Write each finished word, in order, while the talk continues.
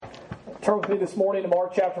Turn with me this morning to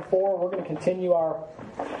Mark chapter 4. We're going to continue our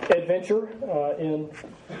adventure in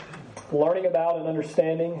learning about and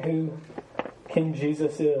understanding who King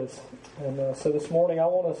Jesus is. And so this morning I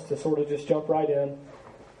want us to sort of just jump right in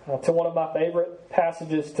to one of my favorite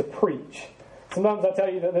passages to preach. Sometimes I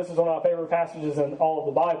tell you that this is one of my favorite passages in all of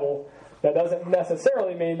the Bible. That doesn't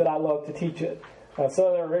necessarily mean that I love to teach it. Some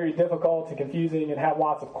of them are very difficult and confusing and have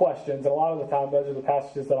lots of questions. And a lot of the time those are the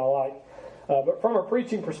passages that I like. But from a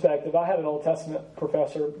preaching perspective, I had an Old Testament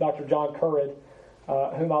professor, Dr. John Currid,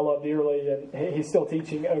 whom I love dearly, and he's still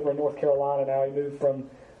teaching over in North Carolina now. He moved from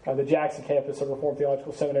the Jackson campus of Reformed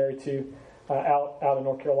Theological Seminary to out in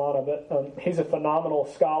North Carolina. But he's a phenomenal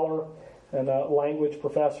scholar and a language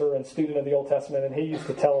professor and student of the Old Testament, and he used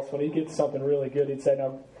to tell us when he'd get to something really good, he'd say,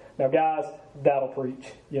 now guys, that'll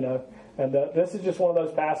preach, you know. And this is just one of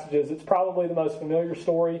those passages. It's probably the most familiar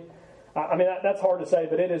story. I mean, that's hard to say,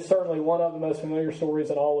 but it is certainly one of the most familiar stories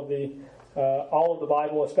in all of the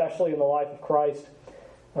Bible, especially in the life of Christ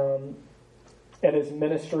and his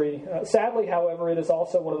ministry. Sadly, however, it is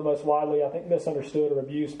also one of the most widely, I think, misunderstood or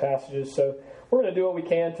abused passages. So we're going to do what we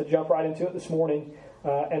can to jump right into it this morning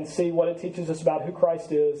and see what it teaches us about who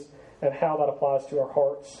Christ is and how that applies to our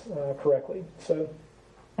hearts correctly. So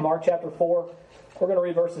Mark chapter 4, we're going to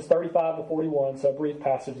read verses 35 to 41, so a brief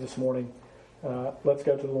passage this morning. Let's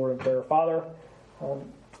go to the Lord in prayer. Father,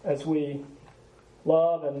 as we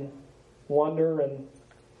love and wonder and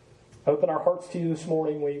open our hearts to you this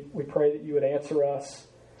morning, we pray that you would answer us,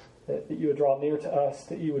 that you would draw near to us,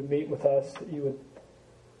 that you would meet with us, that you would,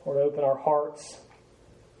 Lord, open our hearts,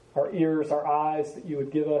 our ears, our eyes, that you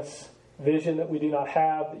would give us vision that we do not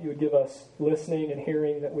have, that you would give us listening and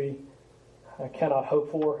hearing that we cannot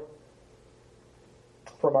hope for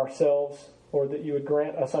from ourselves. Lord, that you would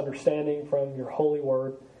grant us understanding from your holy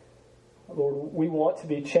word. Lord, we want to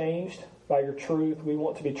be changed by your truth. We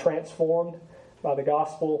want to be transformed by the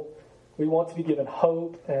gospel. We want to be given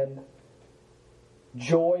hope and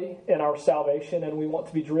joy in our salvation, and we want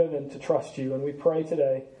to be driven to trust you. And we pray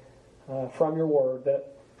today from your word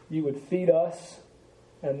that you would feed us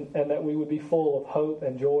and that we would be full of hope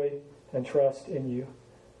and joy and trust in you.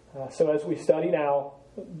 So as we study now,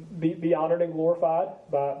 be honored and glorified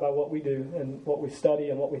by what we do and what we study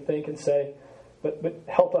and what we think and say, but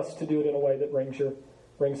help us to do it in a way that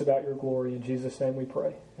brings about your glory. In Jesus' name we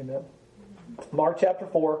pray. Amen. Mark chapter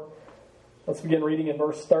 4, let's begin reading in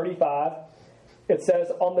verse 35. It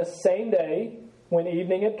says, "On the same day, when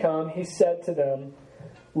evening had come, he said to them,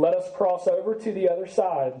 'Let us cross over to the other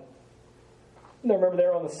side.' Now remember,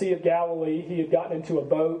 there on the Sea of Galilee, he had gotten into a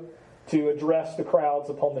boat to address the crowds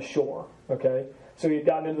upon the shore. Okay? So he had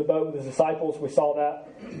gotten into the boat with his disciples. We saw that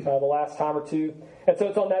the last time or two. And so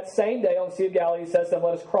it's on that same day on the Sea of Galilee, he says to them,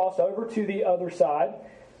 'Let us cross over to the other side.'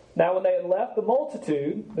 Now when they had left the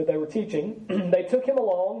multitude that they were teaching, they took him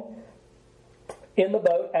along in the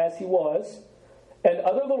boat as he was, and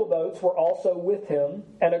other little boats were also with him.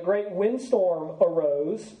 And a great windstorm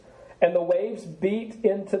arose, and the waves beat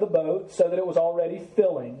into the boat so that it was already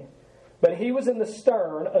filling. But he was in the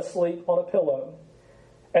stern, asleep on a pillow.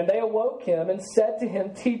 And they awoke him and said to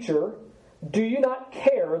him, 'Teacher, do you not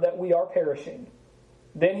care that we are perishing?'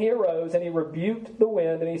 Then he arose and he rebuked the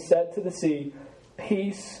wind, and he said to the sea,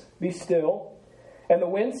 'Peace, be still.' And the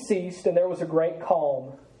wind ceased, and there was a great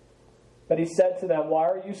calm. But he said to them, 'Why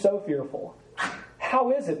are you so fearful?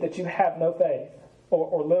 How is it that you have no faith?'"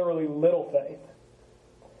 Or literally little faith.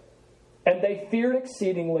 "And they feared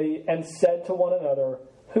exceedingly and said to one another,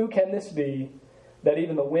 'Who can this be, that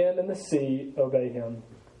even the wind and the sea obey him?'"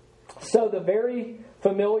 So the very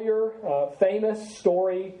familiar, famous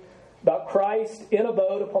story about Christ in a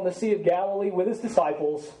boat upon the Sea of Galilee with his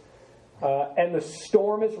disciples, and the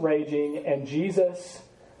storm is raging, and Jesus,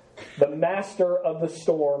 the master of the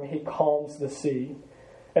storm, he calms the sea.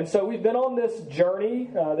 And so we've been on this journey,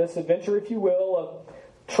 this adventure, if you will, of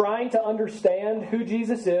trying to understand who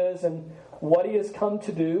Jesus is and what he has come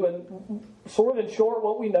to do. And sort of in short,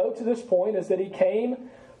 what we know to this point is that he came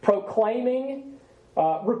proclaiming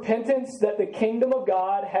repentance, that the kingdom of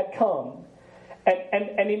God had come.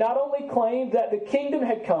 And he not only claimed that the kingdom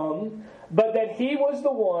had come, but that he was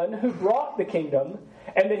the one who brought the kingdom,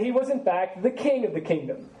 and that he was in fact the king of the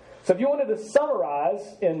kingdom. So if you wanted to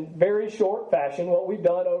summarize in very short fashion what we've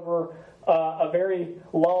done over a very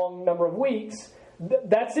long number of weeks,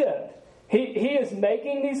 that's it. He is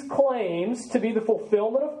making these claims to be the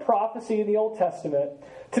fulfillment of prophecy in the Old Testament,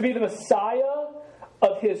 to be the Messiah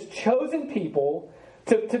of his chosen people,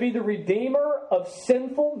 to be the Redeemer of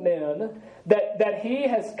sinful men, that he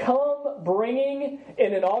has come bringing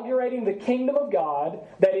and inaugurating the kingdom of God,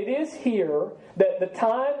 that it is here, that the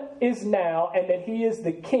time is now, and that He is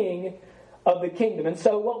the King of the kingdom. And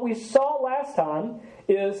so what we saw last time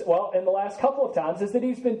is, well, in the last couple of times, is that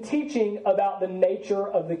He's been teaching about the nature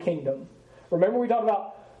of the kingdom. Remember we talked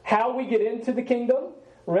about how we get into the kingdom?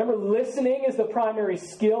 Remember, listening is the primary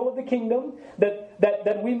skill of the kingdom,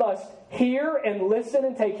 that we must hear and listen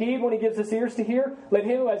and take heed when He gives us ears to hear. Let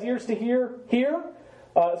him who has ears to hear, hear.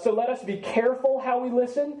 So let us be careful how we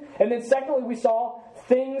listen. And then secondly, we saw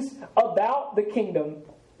things about the kingdom,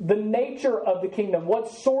 the nature of the kingdom,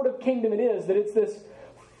 what sort of kingdom it is, that it's this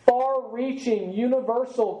far-reaching,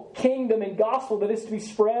 universal kingdom and gospel that is to be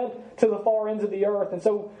spread to the far ends of the earth. And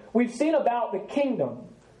so we've seen about the kingdom.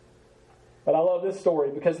 But I love this story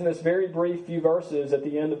because in this very brief few verses at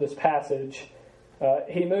the end of this passage,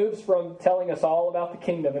 he moves from telling us all about the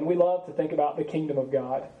kingdom, and we love to think about the kingdom of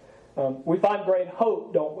God. We find great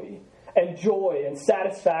hope, don't we? And joy and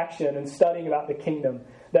satisfaction in studying about the kingdom.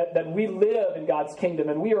 That we live in God's kingdom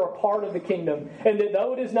and we are a part of the kingdom. And that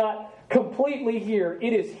though it is not completely here,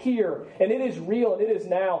 it is here and it is real and it is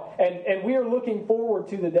now. And we are looking forward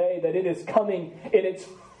to the day that it is coming in its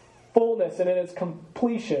fullness and in its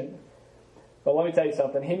completion. But let me tell you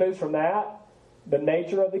something. He moves from that, the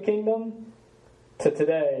nature of the kingdom, to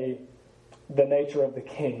today, the nature of the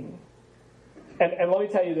king. And let me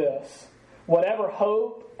tell you this. Whatever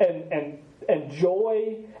hope and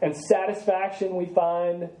joy and satisfaction we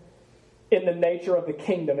find in the nature of the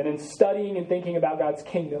kingdom and in studying and thinking about God's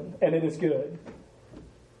kingdom, and it is good,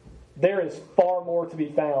 there is far more to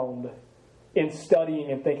be found in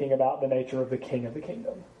studying and thinking about the nature of the king of the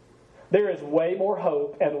kingdom. There is way more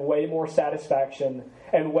hope and way more satisfaction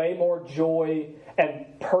and way more joy and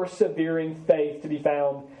persevering faith to be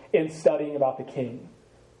found in studying about the king.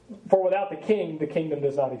 For without the king, the kingdom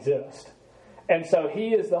does not exist. And so He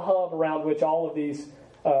is the hub around which all of these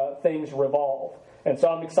things revolve. And so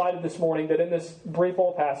I'm excited this morning that in this brief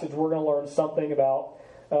little passage, we're going to learn something about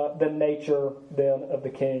the nature then of the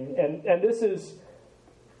king. And this is,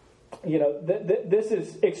 this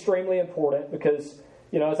is extremely important because,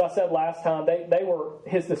 as I said last time, they were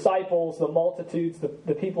His disciples, the multitudes,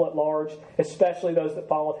 the people at large, especially those that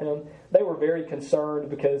followed Him. They were very concerned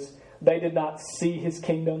because they did not see His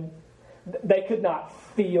kingdom. They could not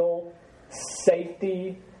feel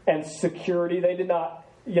safety and security. They did not,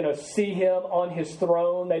 see Him on His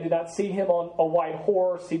throne. They did not see Him on a white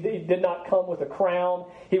horse. He did not come with a crown.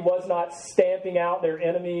 He was not stamping out their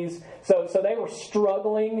enemies. So they were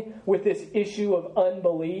struggling with this issue of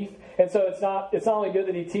unbelief. And so it's not only good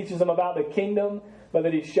that He teaches them about the kingdom, but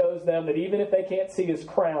that He shows them that even if they can't see His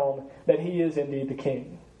crown, that He is indeed the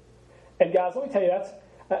king. And guys, let me tell you,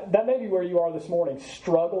 that may be where you are this morning,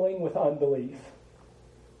 struggling with unbelief.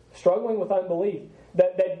 Struggling with unbelief.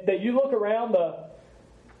 That you look around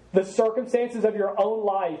the circumstances of your own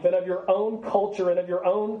life and of your own culture and of your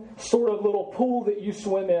own sort of little pool that you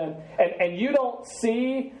swim in, and you don't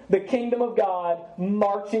see the kingdom of God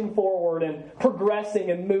marching forward and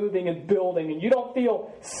progressing and moving and building, and you don't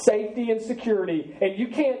feel safety and security, and you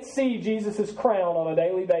can't see Jesus' crown on a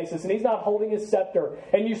daily basis, and He's not holding His scepter,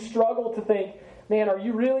 and you struggle to think, man, are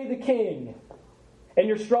you really the king? And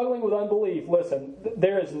you're struggling with unbelief. Listen,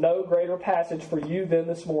 there is no greater passage for you than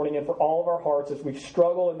this morning and for all of our hearts as we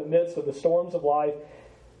struggle in the midst of the storms of life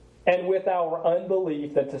and with our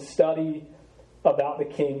unbelief than to study about the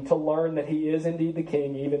king, to learn that He is indeed the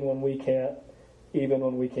king even when we can't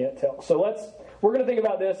tell. So we're going to think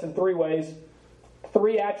about this in three ways.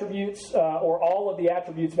 Three attributes, or all of the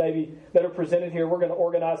attributes maybe, that are presented here. We're going to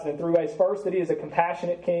organize it in three ways. First, that He is a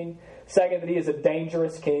compassionate king. Second, that He is a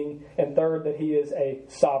dangerous king. And third, that He is a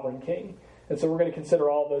sovereign king. And so we're going to consider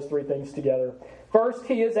all those three things together. First,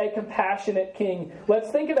 He is a compassionate king. Let's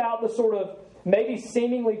think about the sort of maybe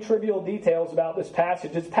seemingly trivial details about this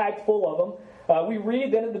passage. It's packed full of them. We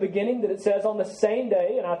read then at the beginning that it says on the same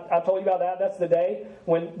day, and I told you about that, that's the day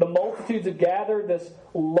when the multitudes have gathered, this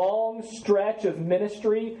long stretch of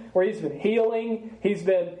ministry where He's been healing, He's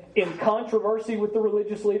been in controversy with the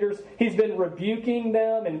religious leaders, He's been rebuking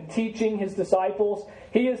them and teaching His disciples.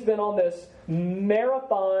 He has been on this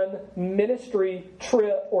marathon ministry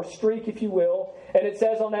trip or streak, if you will, and it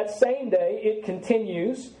says on that same day, it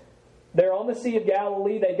continues. They're on the Sea of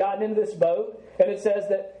Galilee. They've gotten into this boat. And it says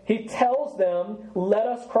that He tells them, let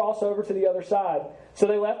us cross over to the other side. So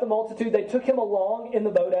they left the multitude. They took Him along in the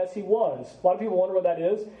boat as He was. A lot of people wonder what that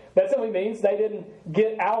is. That simply means they didn't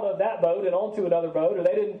get out of that boat and onto another boat.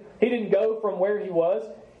 Or He didn't go from where He was.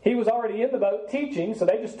 He was already in the boat teaching. So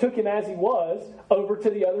they just took Him as He was over to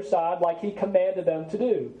the other side like He commanded them to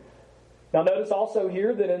do. Now notice also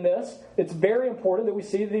here that in this, it's very important that we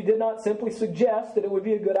see that he did not simply suggest that it would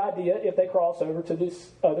be a good idea if they cross over to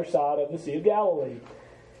this other side of the Sea of Galilee.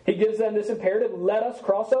 He gives them this imperative, let us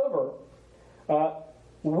cross over.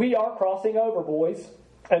 We are crossing over, boys.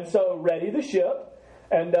 And so ready the ship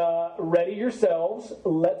and ready yourselves.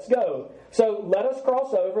 Let's go. So let us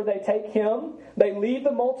cross over. They take him. They leave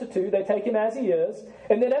the multitude. They take him as he is.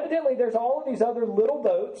 And then evidently there's all of these other little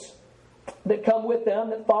boats that come with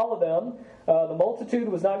them, that follow them. The multitude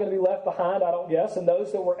was not going to be left behind, I don't guess. And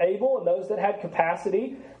those that were able and those that had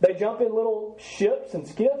capacity, they jump in little ships and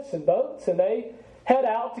skiffs and boats, and they head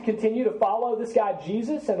out to continue to follow this guy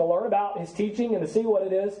Jesus and to learn about his teaching and to see what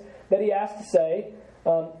it is that he has to say.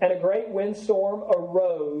 And a great windstorm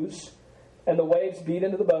arose, and the waves beat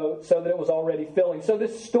into the boat so that it was already filling. So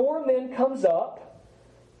this storm then comes up,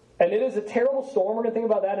 and it is a terrible storm. We're going to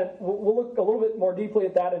think about that, and we'll look a little bit more deeply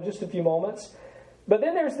at that in just a few moments. But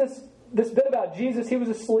then there's this bit about Jesus. He was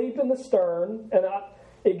asleep in the stern, and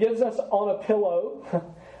it gives us on a pillow.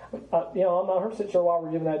 I'm not 100% sure why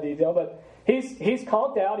we're giving that detail, but he's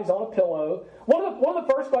conked out. He's on a pillow. One of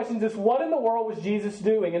the first questions is, what in the world was Jesus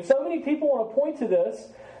doing? And so many people want to point to this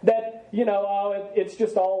that, it's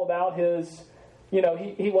just all about his,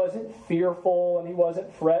 he wasn't fearful and he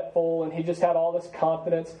wasn't fretful and he just had all this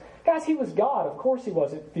confidence. Guys, he was God. Of course he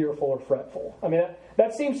wasn't fearful or fretful. I mean,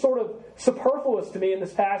 that seems sort of superfluous to me in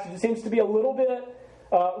this passage. It seems to be a little bit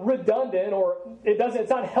redundant, or it's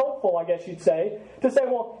not helpful, I guess you'd say, to say,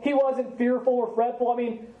 well, he wasn't fearful or fretful. I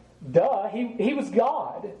mean, duh, he was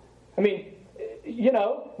God. I mean,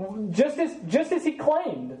 just as he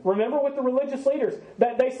claimed. Remember with the religious leaders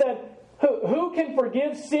that they said, who can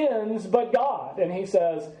forgive sins but God? And he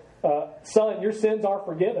says, son, your sins are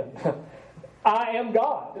forgiven. I am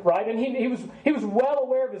God, right? And he was well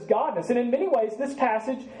aware of his godness. And in many ways, this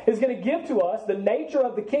passage is going to give to us the nature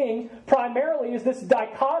of the king primarily is this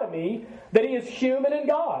dichotomy that he is human and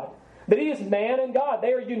God, that he is man and God.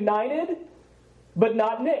 They are united, but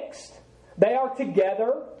not mixed. They are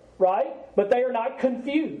together, right? But they are not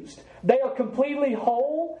confused. They are completely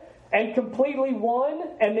whole and completely one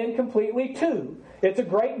and then completely two. It's a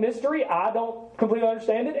great mystery. I don't completely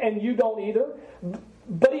understand it, and you don't either.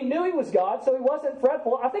 But he knew he was God, so he wasn't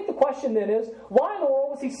fretful. I think the question then is, why in the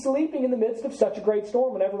world was he sleeping in the midst of such a great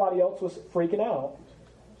storm when everybody else was freaking out?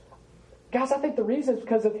 Guys, I think the reason is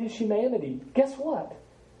because of his humanity. Guess what?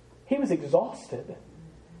 He was exhausted.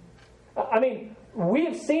 I mean, we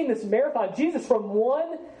have seen this marathon. Jesus, from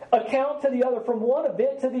one account to the other, from one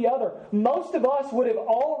event to the other, most of us would have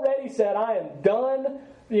already said, I am done.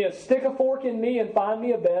 Stick a fork in me and find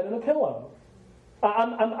me a bed and a pillow.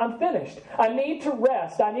 I'm finished. I need to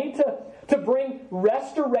rest. I need to bring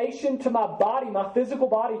restoration to my body, my physical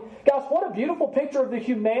body. Guys, what a beautiful picture of the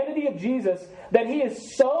humanity of Jesus, that he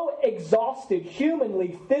is so exhausted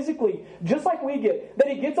humanly, physically, just like we get, that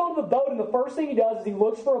he gets onto the boat and the first thing he does is he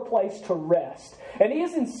looks for a place to rest. And he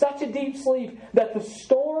is in such a deep sleep that the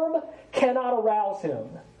storm cannot arouse him.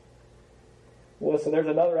 Listen, there's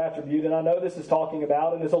another attribute, and I know this is talking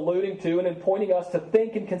about and is alluding to and in pointing us to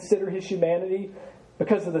think and consider his humanity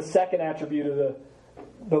because of the second attribute of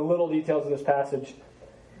the little details of this passage.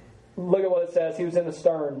 Look at what it says. He was in the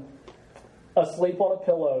stern, asleep on a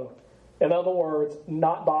pillow. In other words,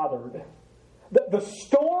 not bothered. The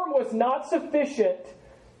storm was not sufficient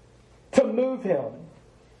to move him.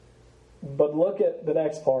 But look at the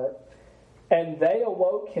next part. And they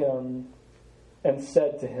awoke him and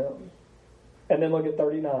said to him. And then look at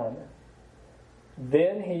 39.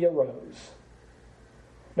 Then he arose.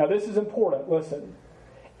 Now this is important. Listen.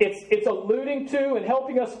 It's alluding to and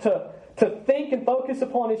helping us to think and focus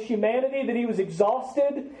upon his humanity, that he was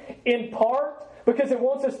exhausted in part because it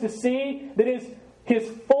wants us to see that his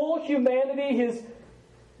full humanity, his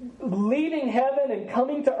leaving heaven and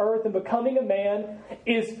coming to earth and becoming a man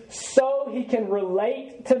is so he can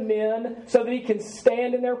relate to men, so that he can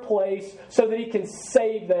stand in their place, so that he can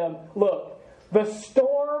save them. Look, the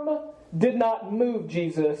storm did not move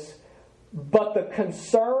Jesus, but the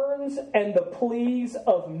concerns and the pleas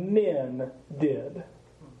of men did.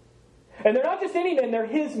 And they're not just any men, they're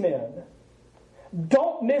his men.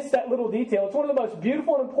 Don't miss that little detail. It's one of the most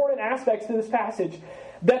beautiful and important aspects to this passage,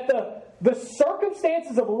 that the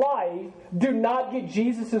circumstances of life do not get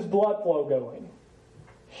Jesus' blood flow going,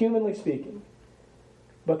 humanly speaking.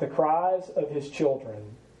 But the cries of his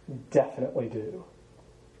children definitely do.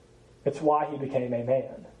 It's why he became a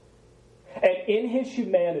man. And in his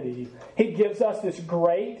humanity, he gives us this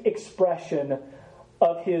great expression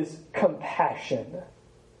of his compassion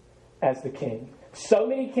as the king. So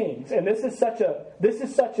many kings, and this is such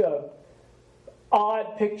a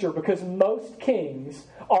odd picture because most kings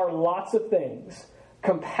are lots of things.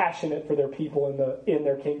 Compassionate for their people in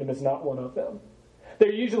their kingdom is not one of them.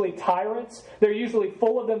 They're usually tyrants. They're usually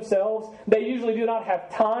full of themselves. They usually do not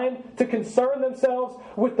have time to concern themselves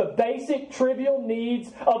with the basic trivial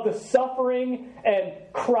needs of the suffering and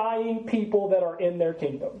crying people that are in their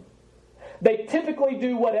kingdom. They typically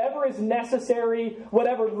do whatever is necessary,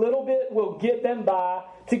 whatever little bit will get them by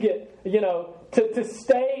to get, to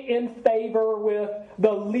stay in favor with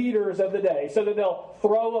the leaders of the day. So that they'll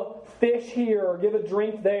throw a fish here or give a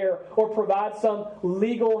drink there or provide some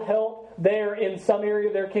legal help there in some area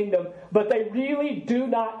of their kingdom. But they really do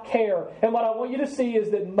not care. And what I want you to see is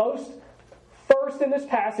that first in this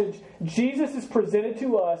passage, Jesus is presented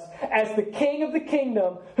to us as the King of the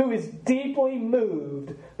kingdom who is deeply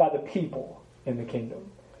moved by the people in the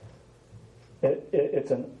kingdom.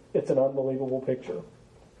 It's an unbelievable picture.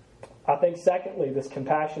 I think secondly, this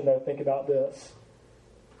compassion, though, think about this.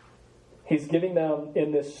 He's giving them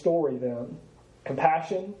in this story then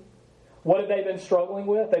compassion. What have they been struggling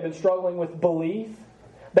with? They've been struggling with belief.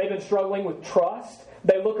 They've been struggling with trust.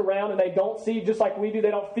 They look around and they don't see, just like we do, they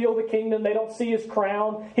don't feel the kingdom. They don't see his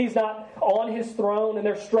crown. He's not on his throne, and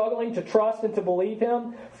they're struggling to trust and to believe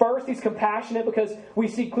him. First, he's compassionate because we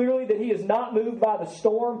see clearly that he is not moved by the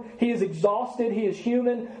storm. He is exhausted. He is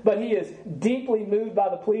human, but he is deeply moved by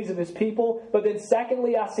the pleas of his people. But then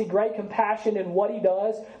secondly, I see great compassion in what he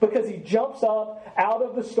does because he jumps up out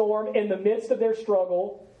of the storm in the midst of their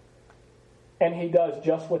struggle, and he does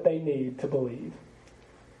just what they need to believe.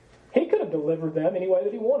 He could have delivered them any way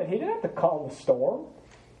that he wanted. He didn't have to calm the storm.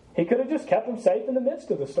 He could have just kept them safe in the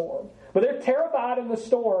midst of the storm. But they're terrified in the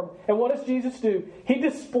storm. And what does Jesus do? He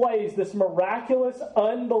displays this miraculous,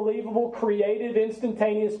 unbelievable, creative,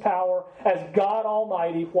 instantaneous power as God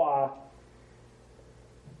Almighty. Why?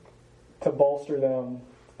 To bolster them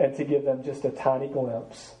and to give them just a tiny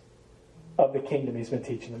glimpse of the kingdom he's been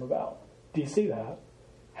teaching them about. Do you see that?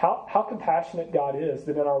 How compassionate God is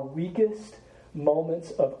that in our weakest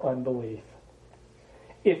moments of unbelief,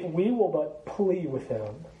 if we will but plea with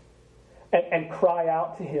him and cry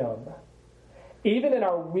out to him, even in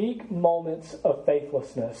our weak moments of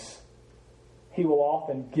faithlessness, he will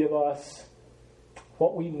often give us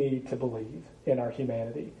what we need to believe in our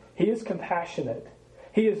humanity. He is compassionate.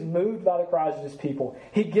 He is moved by the cries of his people.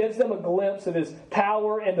 He gives them a glimpse of his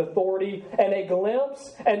power and authority, and a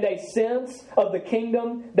glimpse and a sense of the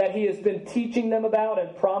kingdom that he has been teaching them about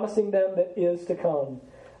and promising them that is to come.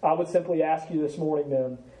 I would simply ask you this morning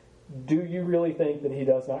then, do you really think that he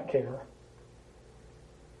does not care?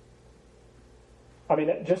 I mean,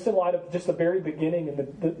 just in light of just the very beginning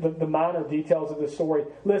and the minor details of this story.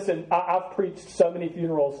 Listen, I've preached so many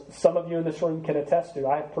funerals. Some of you in this room can attest to.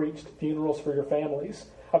 I have preached funerals for your families.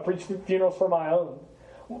 I've preached funerals for my own.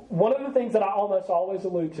 One of the things that I almost always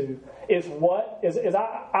allude to is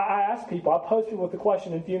I ask people, I pose people with the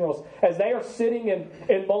question in funerals, as they are sitting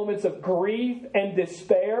in moments of grief and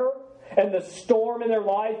despair, and the storm in their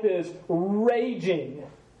life is raging.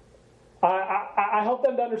 I help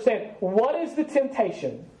them to understand, what is the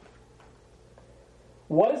temptation?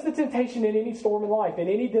 What is the temptation in any storm in life, in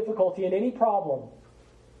any difficulty, in any problem?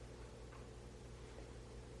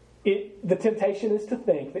 The temptation is to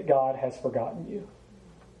think that God has forgotten you.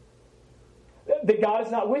 That God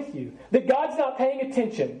is not with you. That God's not paying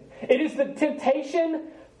attention. It is the temptation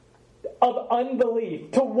of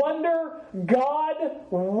unbelief. To wonder, God,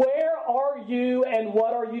 where are you and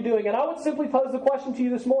what are you doing? And I would simply pose the question to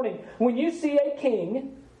you this morning. When you see a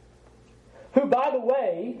king, who, by the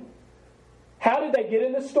way, how did they get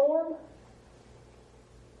in the storm?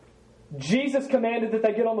 Jesus commanded that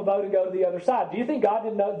they get on the boat and go to the other side. Do you think God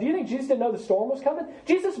didn't know? Do you think Jesus didn't know the storm was coming?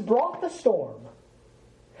 Jesus brought the storm.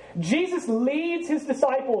 Jesus leads his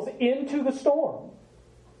disciples into the storm.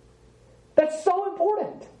 That's so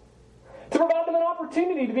important. To provide them an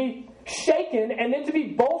opportunity to be shaken and then to be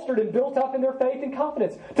bolstered and built up in their faith and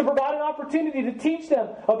confidence. To provide an opportunity to teach them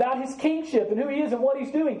about his kingship and who he is and what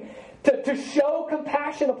he's doing. To show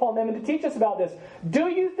compassion upon them and to teach us about this. Do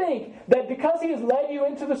you think that because he has led you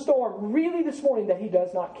into the storm, really this morning, that he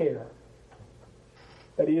does not care?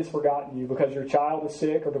 That he has forgotten you because your child is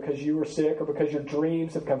sick, or because you are sick, or because your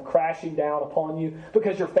dreams have come crashing down upon you,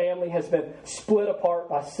 because your family has been split apart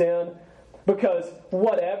by sin, because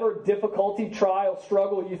whatever difficulty, trial,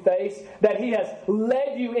 struggle you face, that he has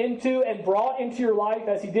led you into and brought into your life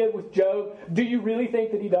as he did with Job, do you really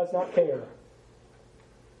think that he does not care?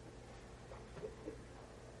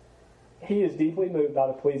 He is deeply moved by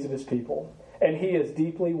the pleas of his people, and he is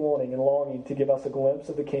deeply wanting and longing to give us a glimpse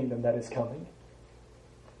of the kingdom that is coming.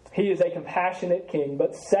 He is a compassionate king.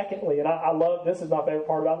 But secondly, and I love, this is my favorite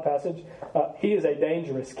part about the passage, he is a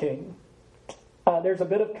dangerous king. There's a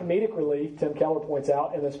bit of comedic relief, Tim Keller points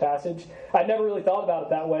out, in this passage. I never really thought about it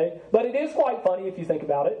that way, but it is quite funny if you think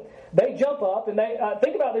about it. They jump up and they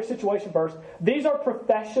think about their situation first. These are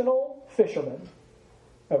professional fishermen.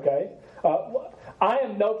 Okay? I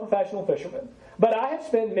am no professional fisherman, but I have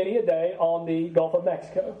spent many a day on the Gulf of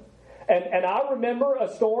Mexico. And I remember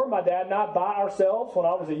a storm, my dad and I by ourselves when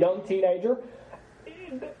I was a young teenager.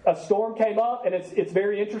 A storm came up, and it's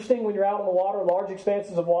very interesting when you're out on the water, large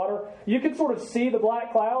expanses of water. You can sort of see the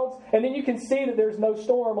black clouds, and then you can see that there's no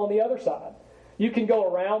storm on the other side. You can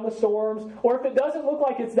go around the storms, or if it doesn't look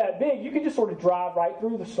like it's that big, you can just sort of drive right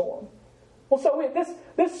through the storm. Well, so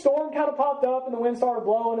this storm kind of popped up, and the wind started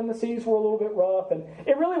blowing, and the seas were a little bit rough, and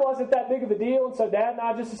it really wasn't that big of a deal, and so Dad and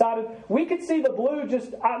I just decided we could see the blue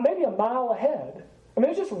just maybe a mile ahead. I mean,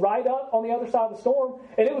 it was just right up on the other side of the storm,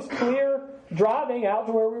 and it was clear driving out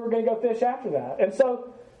to where we were going to go fish after that. And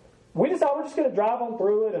so we decided we're just going to drive on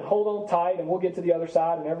through it and hold on tight, and we'll get to the other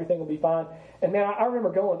side, and everything will be fine. And man, I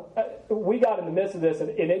remember going, we got in the midst of this, and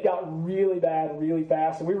it got really bad really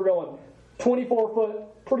fast, and we were going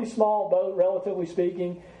 24-foot, pretty small boat, relatively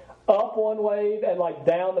speaking, up one wave and like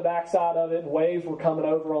down the backside of it, and waves were coming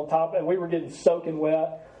over on top, and we were getting soaking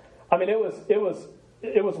wet. I mean, it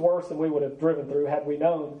was worse than we would have driven through had we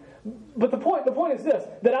known. But the point is this,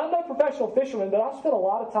 that I'm no professional fisherman, but I've spent a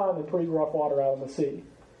lot of time in pretty rough water out on the sea.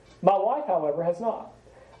 My wife, however, has not.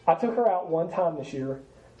 I took her out one time this year,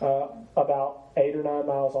 about 8 or 9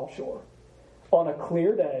 miles offshore, on a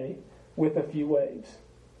clear day with a few waves.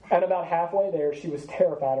 And about halfway there, she was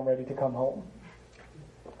terrified and ready to come home.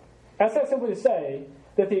 That's not simply to say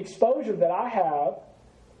that the exposure that I have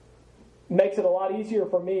makes it a lot easier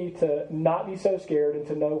for me to not be so scared and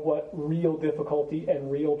to know what real difficulty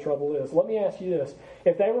and real trouble is. Let me ask you this.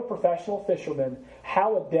 If they were professional fishermen,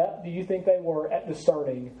 how adept do you think they were at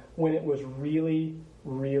discerning when it was really,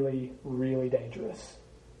 really, really dangerous?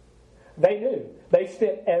 They knew. They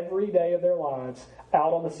spent every day of their lives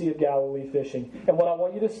out on the Sea of Galilee fishing. And what I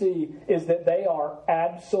want you to see is that they are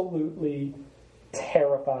absolutely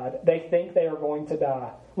terrified. They think they are going to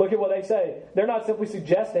die. Look at what they say. They're not simply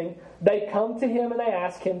suggesting. They come to him and they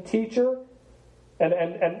ask him, Teacher, and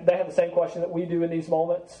they have the same question that we do in these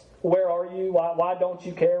moments. Where are you? Why don't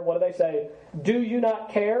you care? What do they say? Do you not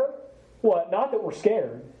care? What? Not that we're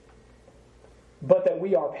scared, but that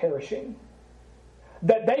we are perishing.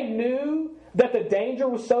 That they knew that the danger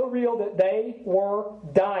was so real that they were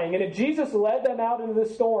dying. And if Jesus led them out into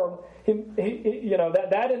this storm,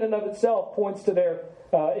 that in and of itself points to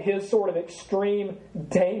his sort of extreme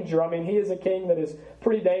danger. I mean, he is a king that is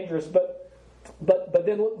pretty dangerous. But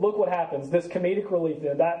then look what happens. This comedic relief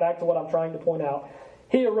then, back to what I'm trying to point out.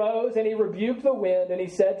 He arose and he rebuked the wind and he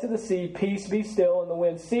said to the sea, Peace, be still. And the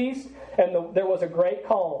wind ceased and there was a great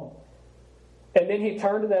calm. And then he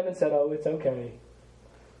turned to them and said, Oh, it's okay.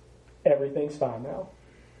 Everything's fine now.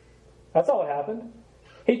 That's all that happened.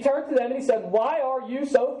 He turned to them and he said, Why are you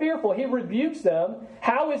so fearful? He rebukes them.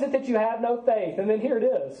 How is it that you have no faith? And then here it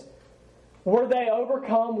is. Were they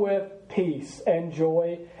overcome with peace and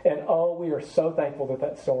joy? And oh, we are so thankful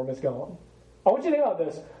that storm is gone. I want you to think about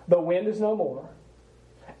this. The wind is no more.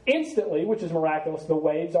 Instantly, which is miraculous, the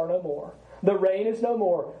waves are no more. The rain is no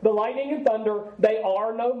more. The lightning and thunder, they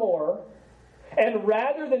are no more. And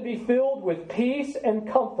rather than be filled with peace and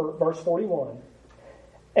comfort, verse 41,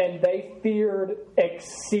 and they feared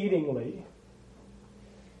exceedingly,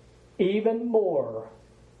 even more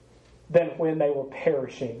than when they were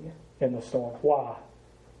perishing in the storm. Why?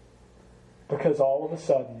 Because all of a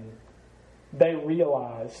sudden, they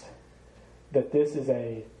realized that this is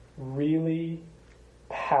a really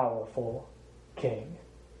powerful king.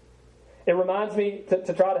 It reminds me,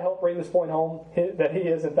 to try to help bring this point home, that he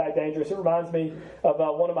is in fact dangerous. It reminds me of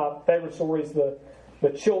one of my favorite stories, the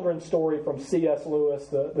children's story from C.S. Lewis,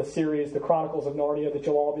 the series, The Chronicles of Narnia, that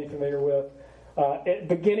you'll all be familiar with.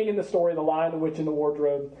 Beginning in the story, The Lion, the Witch, and the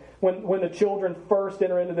Wardrobe, when the children first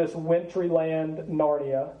enter into this wintry land,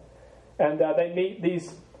 Narnia, and they meet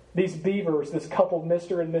these beavers, this couple,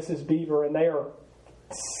 Mr. and Mrs. Beaver, and they are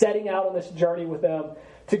setting out on this journey with them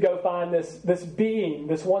to go find this being,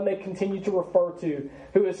 this one they continue to refer to,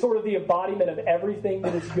 who is sort of the embodiment of everything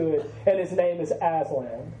that is good, and his name is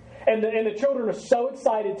Aslan. And the children are so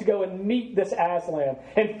excited to go and meet this Aslan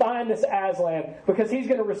and find this Aslan because he's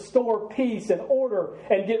going to restore peace and order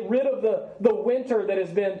and get rid of the winter that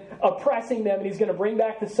has been oppressing them, and he's going to bring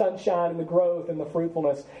back the sunshine and the growth and the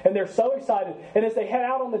fruitfulness. And they're so excited. And as they head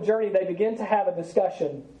out on the journey, they begin to have a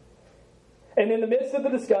discussion. And in the midst of the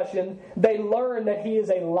discussion, they learn that he is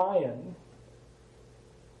a lion.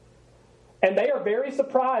 And they are very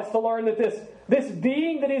surprised to learn that this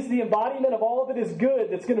being that is the embodiment of all that is good,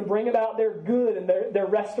 that's going to bring about their good and their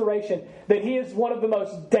restoration, that he is one of the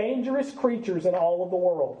most dangerous creatures in all of the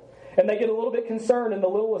world. And they get a little bit concerned, and the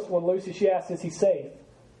littlest one, Lucy, she asks, is he safe?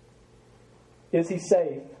 Is he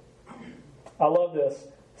safe? I love this.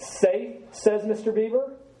 Safe, says Mr.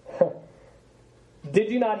 Beaver? Did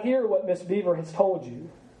you not hear what Miss Beaver has told you?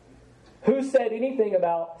 Who said anything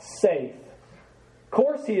about safe? Of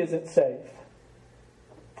course he isn't safe.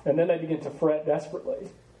 And then they begin to fret desperately.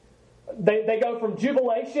 They go from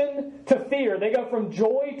jubilation to fear. They go from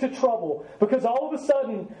joy to trouble. Because all of a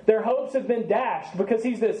sudden, their hopes have been dashed. Because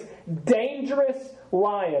he's this dangerous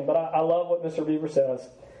lion. But I love what Mr. Beaver says.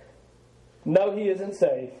 No, he isn't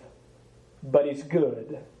safe. But he's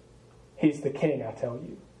good. He's the king, I tell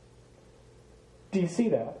you. Do you see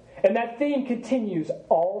that? And that theme continues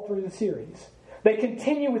all through the series. They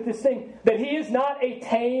continue with this thing that he is not a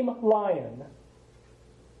tame lion,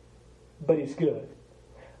 but he's good.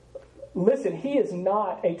 Listen, he is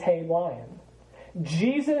not a tame lion.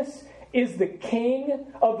 Jesus is the king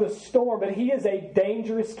of the storm, but he is a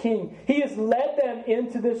dangerous king. He has led them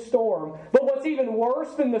into this storm. But what's even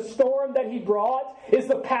worse than the storm that he brought is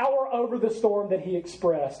the power over the storm that he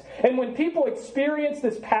expressed. And when people experience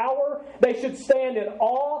this power, they should stand in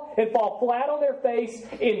awe and fall flat on their face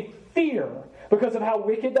in fear because of how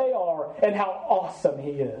wicked they are and how awesome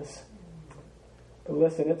he is. But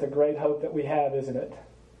listen, it's a great hope that we have, isn't it?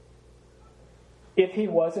 If he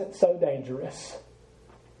wasn't so dangerous,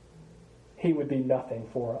 he would be nothing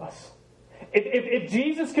for us. If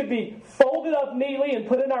Jesus could be folded up neatly and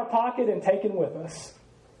put in our pocket and taken with us,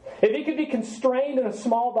 if he could be constrained in a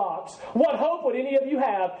small box, what hope would any of you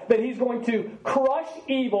have that he's going to crush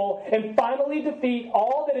evil and finally defeat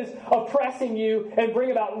all that is oppressing you and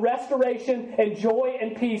bring about restoration and joy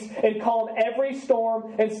and peace and calm every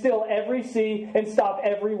storm and still every sea and stop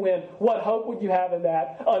every wind? What hope would you have in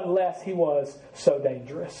that unless he was so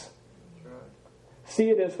dangerous? See,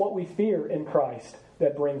 it is what we fear in Christ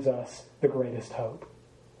that brings us the greatest hope.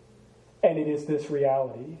 And it is this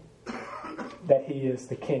reality that he is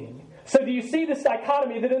the king. So do you see this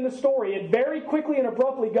dichotomy that in the story, it very quickly and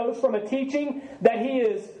abruptly goes from a teaching that he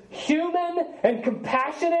is human and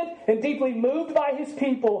compassionate and deeply moved by his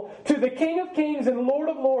people to the King of Kings and Lord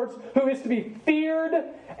of Lords who is to be feared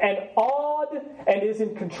and awed and is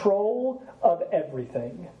in control of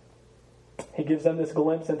everything. He gives them this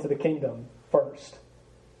glimpse into the kingdom first,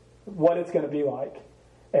 what it's going to be like.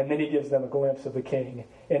 And then he gives them a glimpse of the king.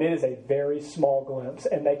 And it is a very small glimpse,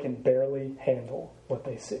 and they can barely handle what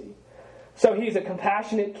they see. So he's a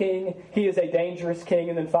compassionate king. He is a dangerous king.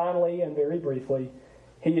 And then finally, and very briefly,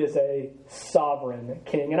 he is a sovereign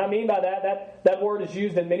king. And I mean by that word is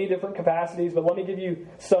used in many different capacities, but let me give you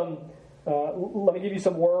some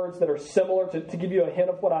words that are similar to give you a hint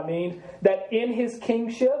of what I mean. That in his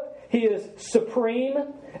kingship, he is supreme,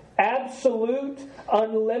 absolute,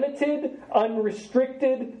 unlimited,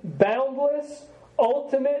 unrestricted, boundless,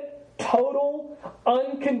 ultimate, total,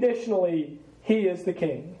 unconditionally. He is the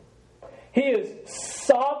king. He is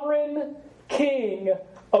sovereign king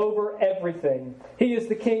over everything. He is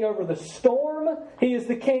the king over the storm. He is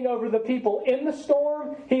the king over the people in the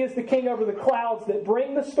storm. He is the king over the clouds that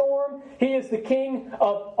bring the storm. He is the king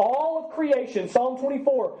of all of creation. Psalm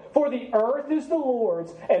 24, for the earth is the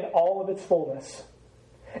Lord's and all of its fullness.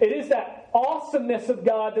 It is that awesomeness of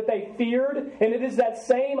God that they feared, and it is that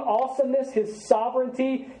same awesomeness, his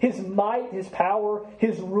sovereignty, his might, his power,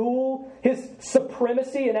 his rule, his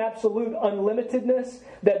supremacy and absolute unlimitedness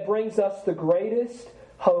that brings us the greatest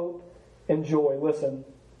hope and joy. Listen,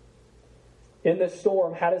 in this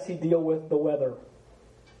storm, how does he deal with the weather?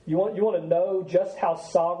 You want to know just how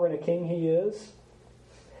sovereign a king he is?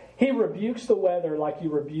 He rebukes the weather like you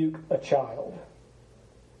rebuke a child.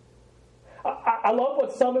 I love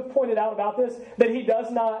what some have pointed out about this, that he does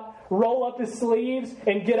not roll up his sleeves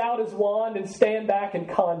and get out his wand and stand back and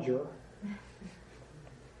conjure.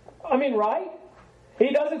 I mean, right? He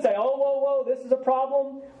doesn't say, oh, whoa, this is a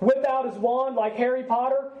problem, whip out his wand like Harry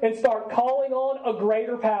Potter and start calling on a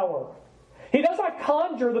greater power. He does not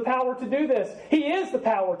conjure the power to do this. He is the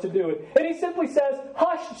power to do it. And he simply says,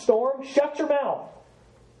 hush, storm, shut your mouth.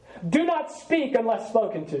 Do not speak unless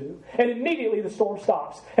spoken to. And immediately the storm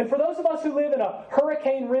stops. And for those of us who live in a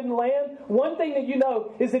hurricane-ridden land, one thing that you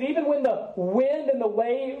know is that even when the wind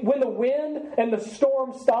and the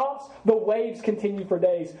storm stops, the waves continue for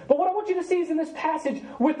days. But what I want you to see is in this passage,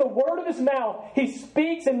 with the word of his mouth, he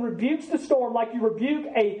speaks and rebukes the storm like you rebuke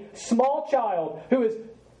a small child who is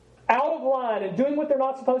out of line and doing what they're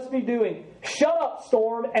not supposed to be doing. Shut up,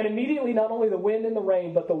 storm. And immediately not only the wind and the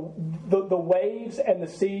rain, but the waves and the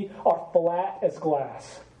sea are flat as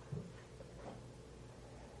glass.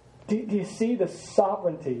 Do you see the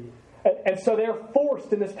sovereignty? And so they're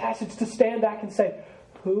forced in this passage to stand back and say,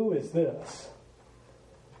 who is this?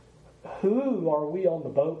 Who are we on the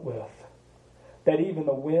boat with? That even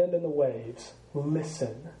the wind and the waves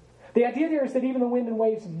listen. The idea there is that even the wind and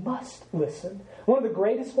waves must listen. One of the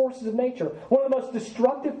greatest forces of nature, one of the most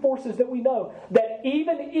destructive forces that we know, that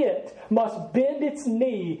even it must bend its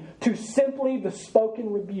knee to simply the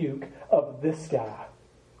spoken rebuke of this guy.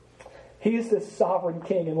 He is the sovereign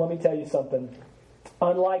king, and let me tell you something.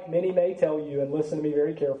 Unlike many may tell you, and listen to me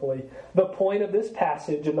very carefully, the point of this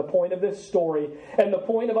passage and the point of this story and the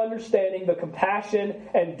point of understanding the compassion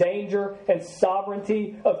and danger and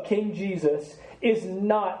sovereignty of King Jesus is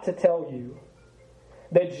not to tell you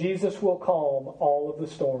that Jesus will calm all of the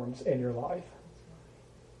storms in your life.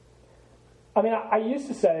 I mean, I used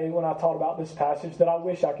to say when I taught about this passage that I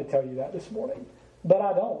wish I could tell you that this morning, but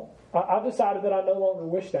I don't. I've decided that I no longer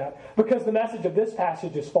wish that because the message of this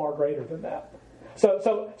passage is far greater than that.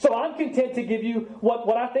 So I'm content to give you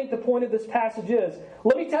what I think the point of this passage is.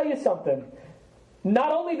 Let me tell you something.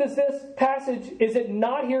 Not only does this passage, is it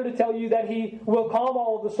not here to tell you that He will calm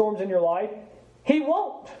all of the storms in your life, He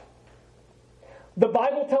won't. The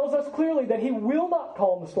Bible tells us clearly that He will not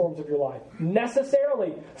calm the storms of your life,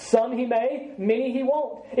 necessarily. Some He may, many He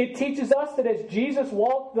won't. It teaches us that as Jesus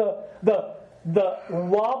walked the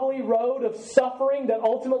wobbly road of suffering that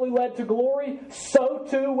ultimately led to glory, so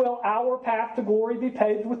too will our path to glory be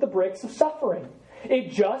paved with the bricks of suffering.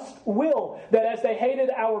 It just will. That as they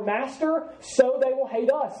hated our master, so they will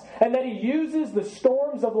hate us. And that He uses the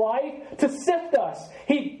storms of life to sift us.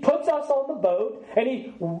 He puts us on the boat and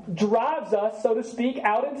He drives us, so to speak,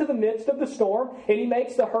 out into the midst of the storm, and He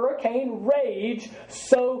makes the hurricane rage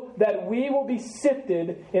so that we will be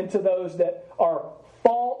sifted into those that are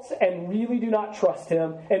false and really do not trust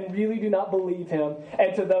Him and really do not believe Him,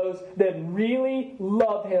 and to those that really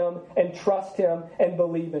love Him and trust Him and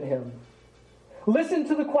believe in Him. Listen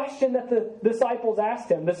to the question that the disciples asked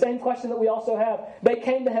Him, the same question that we also have. They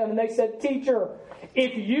came to Him and they said, Teacher,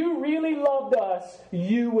 if you really loved us,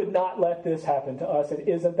 you would not let this happen to us. And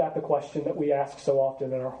isn't that the question that we ask so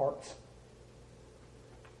often in our hearts?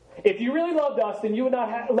 If you really loved us, then you would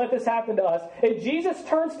not let this happen to us. And Jesus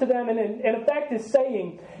turns to them and in effect is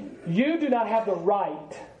saying, you do not have the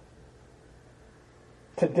right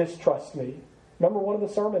to distrust me. Remember one of the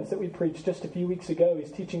sermons that we preached just a few weeks ago,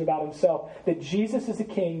 he's teaching about himself, that Jesus is a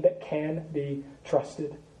king that can be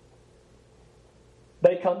trusted.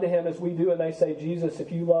 They come to him as we do and they say, Jesus,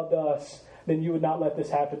 if you loved us, then you would not let this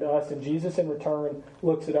happen to us. And Jesus in return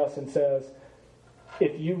looks at us and says,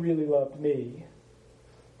 if you really loved me,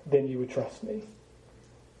 then you would trust me.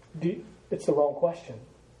 It's the wrong question.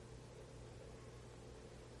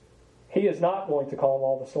 He is not going to calm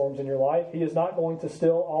all the storms in your life. He is not going to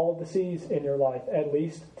still all of the seas in your life, at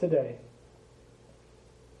least today.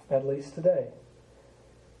 At least today.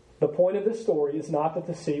 The point of this story is not that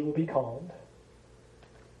the sea will be calmed,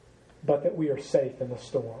 but that we are safe in the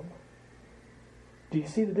storm. Do you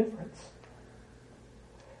see the difference?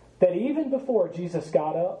 That even before Jesus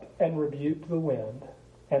got up and rebuked the wind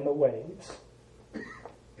and the waves,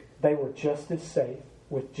 they were just as safe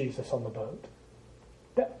with Jesus on the boat.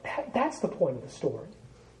 That's the point of the story.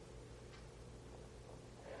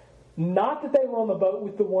 Not that they were on the boat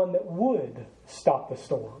with the one that would stop the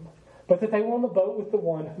storm, but that they were on the boat with the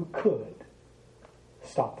one who could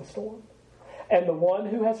stop the storm. And the one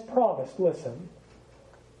who has promised, listen,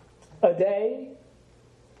 a day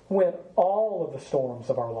when all of the storms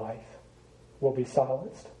of our life will be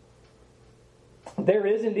silenced. There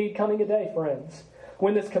is indeed coming a day, friends,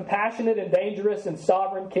 when this compassionate and dangerous and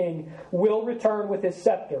sovereign king will return with his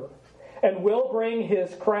scepter and will bring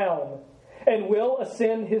his crown and will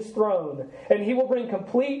ascend his throne, and he will bring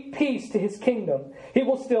complete peace to his kingdom. He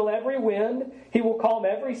will still every wind. He will calm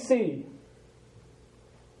every sea.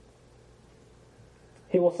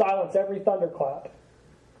 He will silence every thunderclap.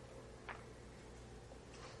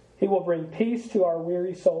 He will bring peace to our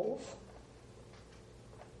weary souls.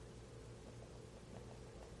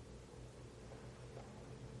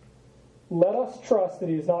 Let us trust that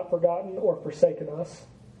he has not forgotten or forsaken us.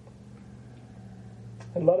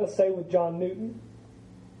 And let us say with John Newton,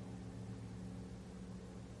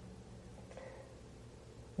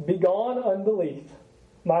 begone unbelief,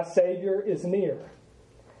 my Savior is near,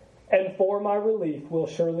 and for my relief will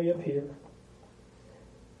surely appear.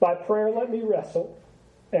 By prayer let me wrestle,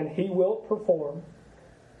 and he will perform.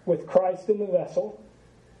 With Christ in the vessel,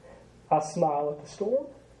 I smile at the storm.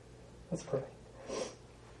 Let's pray.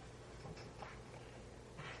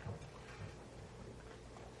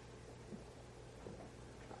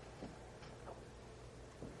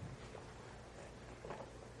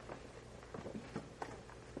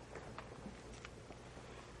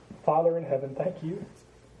 Father in heaven, thank you.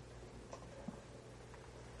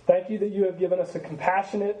 Thank you that you have given us a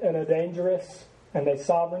compassionate and a dangerous and a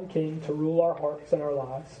sovereign King to rule our hearts and our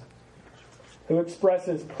lives, who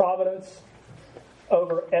expresses providence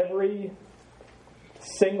over every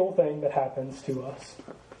single thing that happens to us.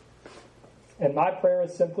 And my prayer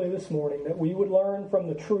is simply this morning that we would learn from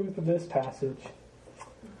the truth of this passage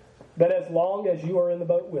that as long as you are in the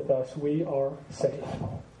boat with us, we are safe.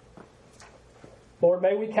 Lord,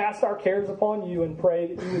 may we cast our cares upon you and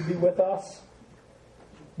pray that you would be with us,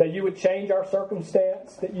 that you would change our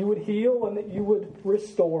circumstance, that you would heal and that you would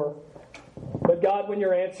restore. But God, when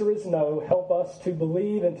your answer is no, help us to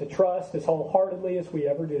believe and to trust as wholeheartedly as we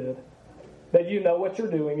ever did, that you know what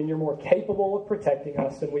you're doing and you're more capable of protecting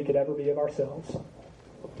us than we could ever be of ourselves.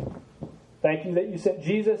 Thank you that you sent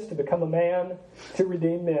Jesus to become a man to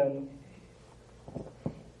redeem men.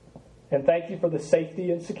 And thank you for the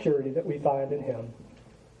safety and security that we find in him.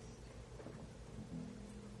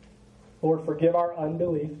 Lord, forgive our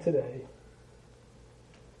unbelief today.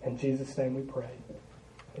 In Jesus' name we pray.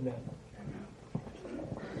 Amen.